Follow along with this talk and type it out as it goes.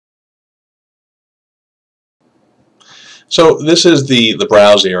So this is the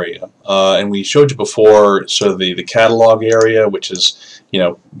browse area, and we showed you before sort of the catalog area, which is, you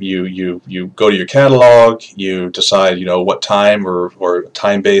know, you go to your catalog, you decide, you know, what time or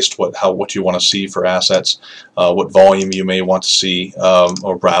time based what you want to see for assets, what volume you may want to see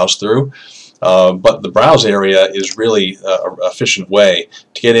or browse through. But the browse area is really an efficient way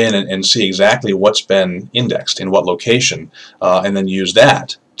to get in and see exactly what's been indexed in what location, and then use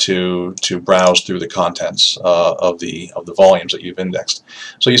that to browse through the contents of the volumes that you've indexed.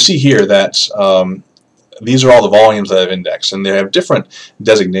 So you see here that these are all the volumes that I've indexed, and they have different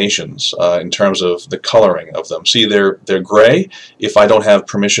designations in terms of the coloring of them. See, they're gray if I don't have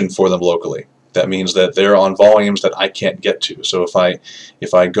permission for them locally. That means that they're on volumes that I can't get to. So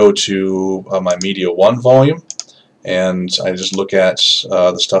if I go to my Media 1 volume and I just look at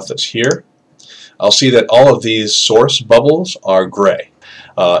the stuff that's here, I'll see that all of these source bubbles are gray.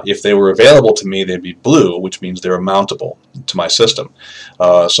 If they were available to me, they'd be blue, which means they're mountable to my system.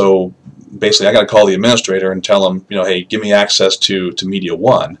 So basically, I got to call the administrator and tell them, you know, hey, give me access to Media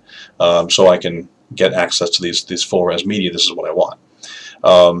 1, so I can get access to these full res media. This is what I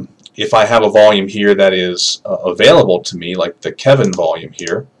want. If I have a volume here that is available to me, like the Kevin volume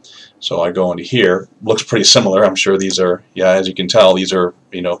here, so I go into here, looks pretty similar. I'm sure these are, yeah, as you can tell, these are,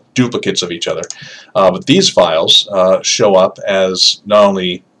 you know, duplicates of each other. But these files show up as not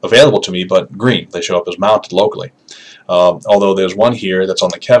only available to me, but green. They show up as mounted locally. Although there's one here that's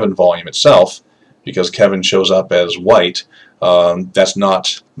on the Kevin volume itself, because Kevin shows up as white. That's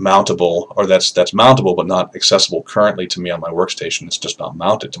not mountable, or that's mountable but not accessible currently to me on my workstation. It's just not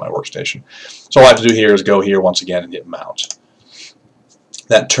mounted to my workstation. So all I have to do here is go here once again and hit mount.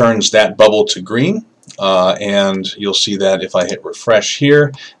 That turns that bubble to green, and you'll see that if I hit refresh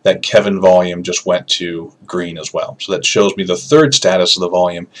here, that Kevin volume just went to green as well. So that shows me the third status of the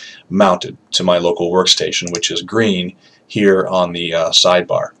volume mounted to my local workstation, which is green here on the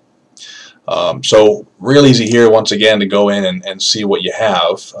sidebar. So real easy here once again to go in and see what you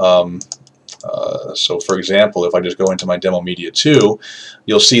have. So for example, if I just go into my demo media 2,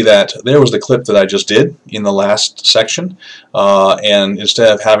 you'll see that there was the clip that I just did in the last section, and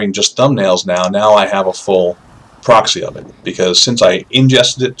instead of having just thumbnails now I have a full proxy of it, because since I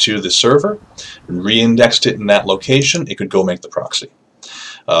ingested it to the server and re-indexed it in that location, it could go make the proxy.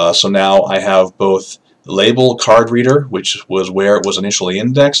 So now I have both label card reader, which was where it was initially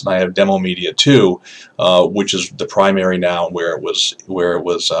indexed, and I have demo media 2, which is the primary now where it was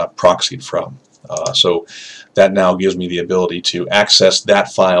proxied from. So that now gives me the ability to access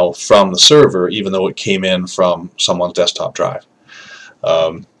that file from the server, even though it came in from someone's desktop drive.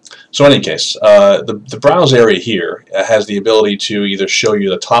 So in any case, the browse area here has the ability to either show you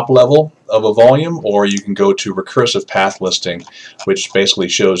the top level of a volume, or you can go to recursive path listing, which basically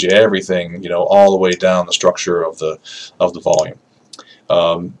shows you everything, you know, all the way down the structure of the volume.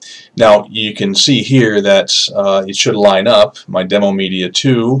 Now you can see here that it should line up my demo media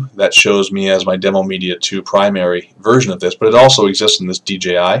 2. That shows me as my demo media 2 primary version of this, but it also exists in this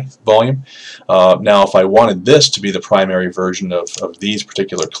DJI volume. Now if I wanted this to be the primary version of these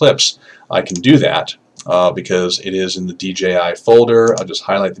particular clips, I can do that because it is in the DJI folder. I'll just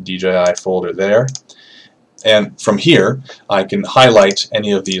highlight the DJI folder there. And from here, I can highlight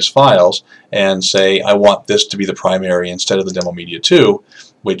any of these files and say I want this to be the primary instead of the demo media 2,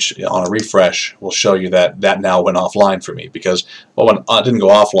 which on a refresh will show you that that now went offline for me, because, well, when it didn't go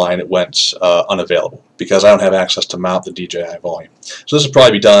offline, it went unavailable because I don't have access to mount the DJI volume. So this will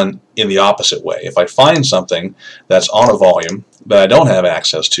probably be done in the opposite way. If I find something that's on a volume that I don't have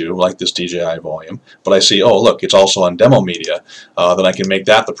access to, like this DJI volume, but I see, oh look, it's also on demo media, then I can make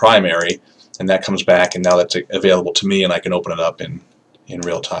that the primary, and that comes back, and now that's available to me, and I can open it up in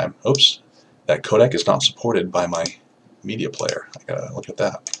real time. Oops, that codec is not supported by my media player. I gotta look at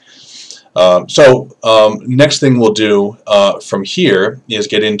that. Next thing we'll do from here is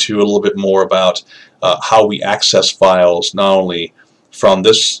get into a little bit more about how we access files, not only from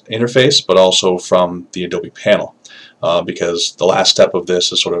this interface but also from the Adobe panel, because the last step of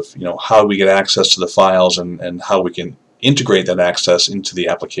this is sort of, you know, how we get access to the files and how we can integrate that access into the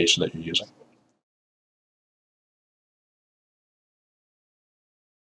application that you're using.